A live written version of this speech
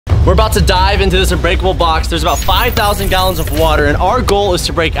We're about to dive into this Unbreakable box. There's about 5,000 gallons of water, and our goal is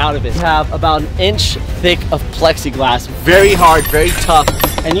to break out of it. We have about 1 inch thick of plexiglass. Very hard, very tough.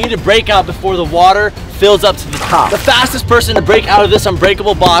 And you need to break out before the water fills up to the top. The fastest person to break out of this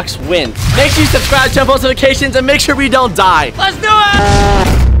Unbreakable box wins. Make sure you subscribe, turn post notifications, and make sure we don't die. Let's do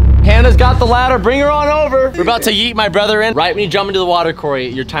it! Hannah's got the ladder. Bring her on over. We're about to yeet my brother in. Right when you jump into the water, Corey,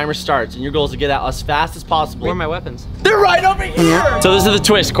 your timer starts, and your goal is to get out as fast as possible. Where are my weapons? They're right over here. So this is the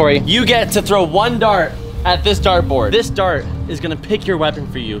twist, Corey. You get to throw 1 dart at this dartboard. This dart is gonna pick your weapon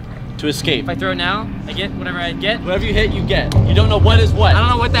for you to escape. If I throw it now, I get whatever I get? Whatever you hit, you get. You don't know what is what. I don't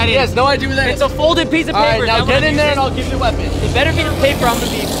know what that is. Yes, no idea what that is. It's a folded piece of paper. All right, now get in there and I'll give you a weapon. It better be the paper, I'm gonna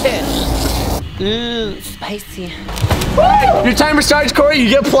be pissed. Ooh, spicy. Your timer starts, Corey, you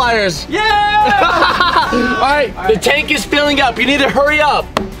get pliers. Yeah! All right, the tank is filling up. You need to hurry up.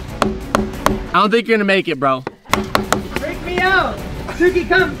 I don't think you're gonna make it, bro. Break me out! Suki,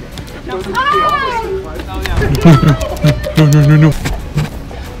 come! No.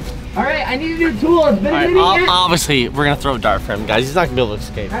 Alright, I need a new tool. It's been All right, obviously, we're gonna throw a dart for him, guys. He's not gonna be able to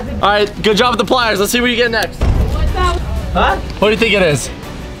escape. All right, good job with the pliers. Let's see what you get next. What's that? Huh? What do you think it is?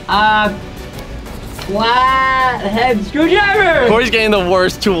 Flathead screwdriver! Corey's getting the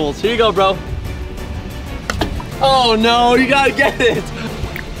worst tools. Here you go, bro. Oh no, you gotta get it.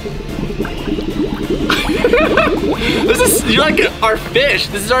 You're like our fish.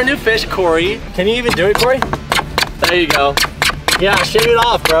 This is our new fish, Corey. Can you even do it, Corey? There you go. Yeah, shake it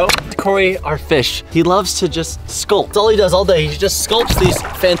off, bro. Corey, our fish, he loves to just sculpt. That's all he does all day. He just sculpts these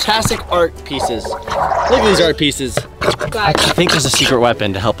fantastic art pieces. Look at these art pieces. I think there's a secret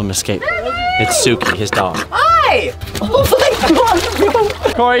weapon to help him escape. It's Suki, his dog. Hi! Oh my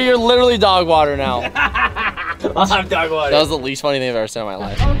God, Corey, you're literally dog water now. I'm dog water. That was the least funny thing I've ever said in my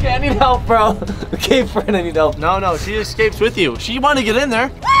life. Okay, I need help, bro. Okay, friend, I need help. No, she escapes with you. She wanted to get in there.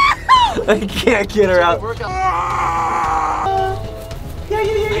 I can't get her out.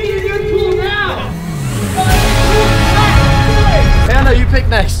 Hannah, you pick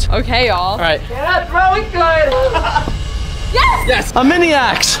next. Okay, y'all. All right. Yeah, bro, we good. Yes! Yes, a mini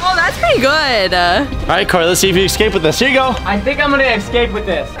axe. Oh, that's pretty good. All right, Corey, let's see if you escape with this. Here you go. I think I'm gonna escape with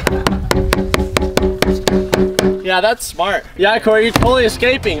this. Yeah, that's smart. Yeah, Corey, you're totally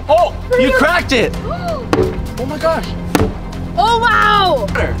escaping. Oh, you cracked it. Oh my gosh. Oh, wow!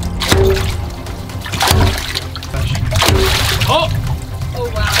 Oh. Oh,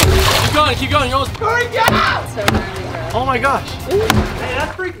 wow. Keep going, you're almost. Hurry up! So gnarly, bro. Oh my gosh. Man,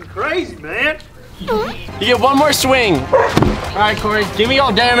 that's freaking crazy, man. You get 1 more swing. All right, Corey, give me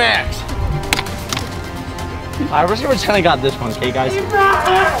your damn axe. All right, we're just gonna pretend I got this one, okay, guys?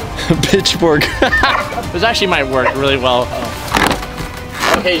 Pitchfork. This actually might work really well.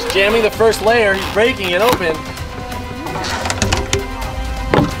 Okay, he's jamming the first layer. He's breaking it open.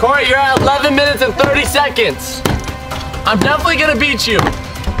 Corey, you're at 11 minutes and 30 seconds. I'm definitely gonna beat you.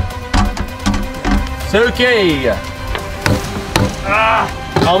 Suki.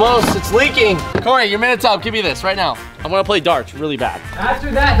 Almost, it's leaking. Corey, your minute's up. Give me this right now. I'm gonna play darts really bad. After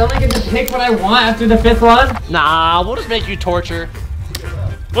that, don't I get to pick what I want after the 5th one? Nah, we'll just make you torture.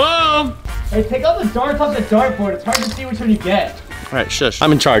 Boom! Hey, take all the darts off the dartboard. It's hard to see which one you get. All right, shush.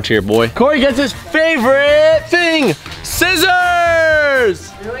 I'm in charge here, boy. Corey gets his favorite thing,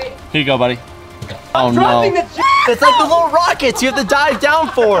 scissors! Really? Here you go, buddy. I'm dropping the It's like the little rockets you have to dive down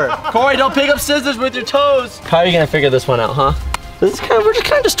for. Corey, don't pick up scissors with your toes. How are you gonna figure this one out, huh? This is we're just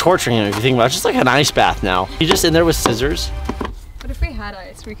kind of torturing him if you think about it. It's just like an ice bath now. You just in there with scissors. What if we had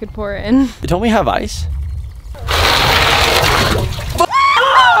ice we could pour in? Don't we have ice?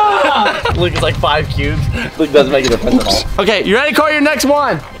 Look, it's like 5 cubes. Look, doesn't make a difference at all. Okay, you ready, Corey? Your next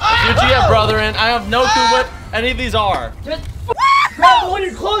one. UTF, brethren. I have no clue what any of these are. Just grab the one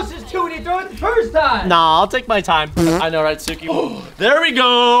you're closest to and you throw it the first time. Nah, I'll take my time. I know, right, Suki? There we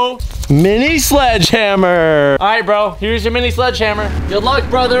go. Mini sledgehammer. All right, bro. Here's your mini sledgehammer. Good luck,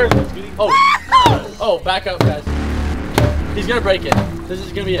 brother. Oh, back up, guys. He's gonna break it. This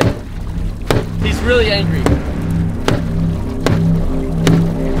is gonna be it. He's really angry.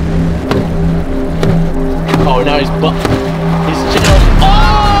 Oh, now he's chilling.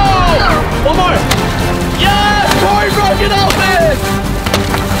 Oh! One more. Yes! Corey broke it open!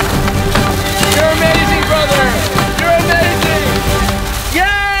 You're amazing, brother. You're amazing.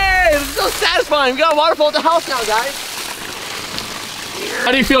 Yay! This is so satisfying. We got a waterfall at the house now, guys.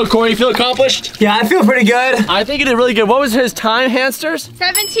 How do you feel, Corey? You feel accomplished? Yeah, I feel pretty good. I think you did really good. What was his time, hamsters?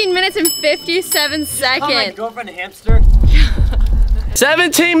 17 minutes and 57 seconds. Oh, my girlfriend hamster.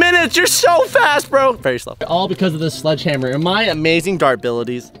 17 minutes, you're so fast, bro. Very slow. All because of this sledgehammer and my amazing dart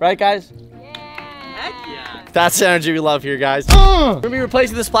abilities. Right, guys? Yeah. Heck yeah. That's the energy we love here, guys. We're gonna be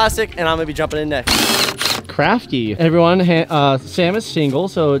replacing this plastic, and I'm gonna be jumping in next. Crafty. Everyone, Sam is single,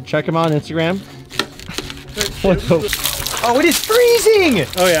 so check him out on Instagram. Oh, it is freezing!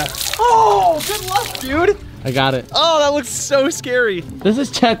 Oh yeah. Oh, good luck, dude! I got it. Oh, that looks so scary. This is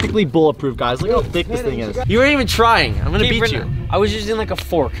technically bulletproof, guys. Look how thick this thing is. You weren't even trying. I'm gonna beat you. I was using like a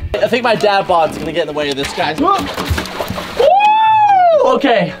fork. I think my dad bod's gonna get in the way of this, guys.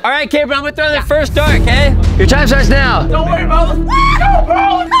 Okay. All right, Cameron, I'm gonna throw the first dart, okay? Your time starts now. Don't worry about this. Go,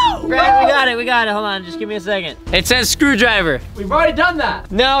 bro, no! Right, we got it. Hold on, just give me a second. It says screwdriver. We've already done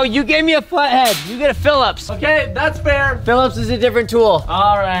that. No, you gave me a flathead. You get a Phillips. Okay, that's fair. Phillips is a different tool.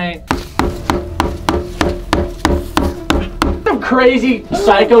 All right. Some crazy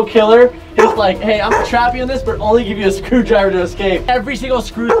psycho killer is like, hey, I'm gonna trap you in this, but only give you a screwdriver to escape. Every single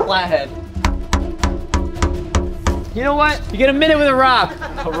screw's flathead. You know what? You get a minute with a rock.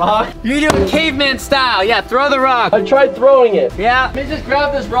 A rock? You do it caveman style. Yeah, throw the rock. I tried throwing it. Yeah. Let me just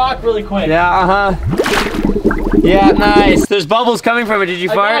grab this rock really quick. Yeah, Yeah, nice. There's bubbles coming from it. Did you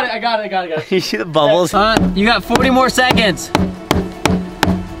fart? I got it. You see the bubbles? You got 40 more seconds.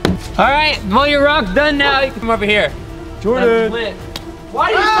 All right, well, your rock's done now. You come over here. Jordan. Why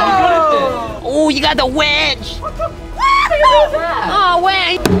are you so good at this? Oh, you got the wedge. What the f is that? Oh,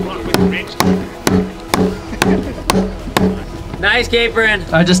 wedge. Nice, Capron.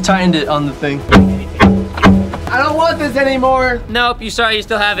 I just tightened it on the thing. I don't want this anymore. Nope, you sorry, you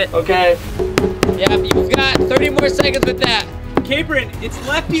still have it. Okay. Yeah, you've got 30 more seconds with that. Capron, it's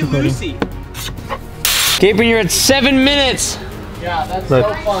lefty loosey. Capron, you're at 7 minutes. Yeah, that's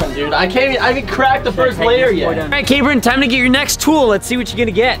so fun, dude. I haven't cracked the first layer yet. All right, Capron, time to get your next tool. Let's see what you're gonna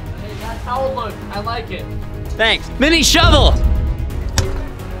get. Hey, that's how it looks. I like it. Thanks. Mini shovel.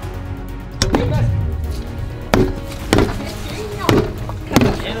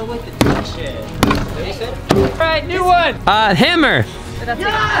 All right, new one. Hammer.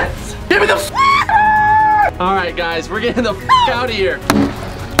 Yes! Give me the All right, guys, we're getting the out of here.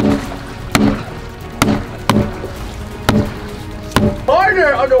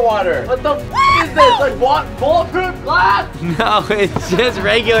 Harder underwater. What the is this? Like what? Bulletproof glass? No, it's just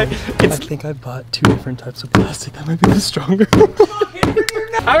regular. I think I bought 2 different types of plastic. That might be the stronger.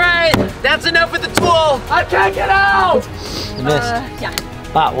 All right, that's enough with the tool. I can't get out. You missed. Yeah.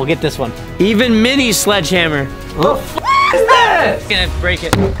 Ah, we'll get this one. Even mini sledgehammer. What the is this? I'm gonna break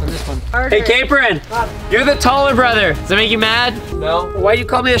it on this one. Hey, Capron, you're the taller brother. Does that make you mad? No. Why do you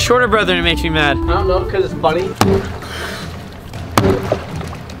call me a shorter brother and it makes me mad? I don't know, because it's funny.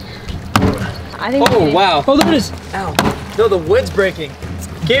 I think. Oh, wow. Oh, there it is. Ow. No, the wood's breaking.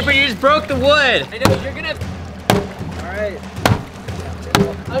 Capron, you just broke the wood. I know, you're gonna... All right.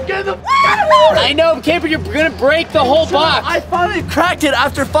 I'm getting the out. I know, Capron, you're gonna break the whole box. I finally cracked it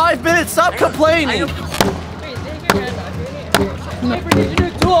after 5 minutes. Stop complaining. Wait, take your hand off. Capron, here's your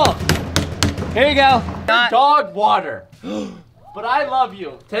new tool. Here you go. Dog water. But I love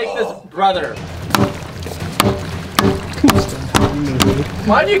you. Take this, brother.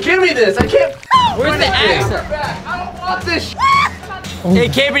 Why'd you give me this? I can't. Where's the axe? I don't want this. Hey,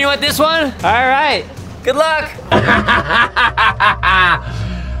 Capron, you want this one? All right. Good luck.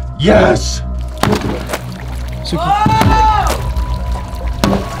 Yes!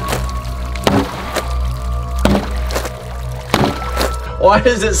 Why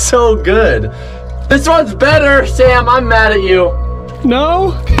is it so good? This one's better, Sam. I'm mad at you.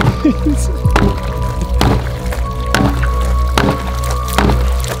 No?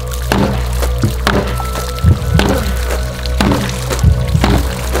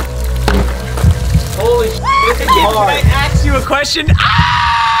 Holy shit, this is Can hard. I ask you a question?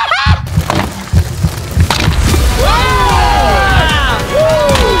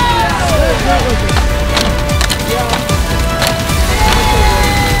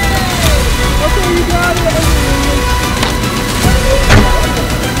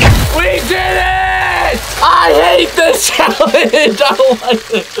 We did it! I hate this challenge. I don't like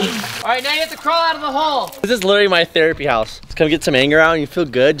this. All right, now you have to crawl out of the hole. This is literally my therapy house. Let's come get some anger out and you feel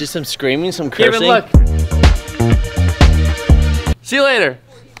good. Just some screaming, some cursing. Look. See you later.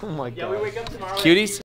 Oh my god. Yeah, we wake up tomorrow. Cuties.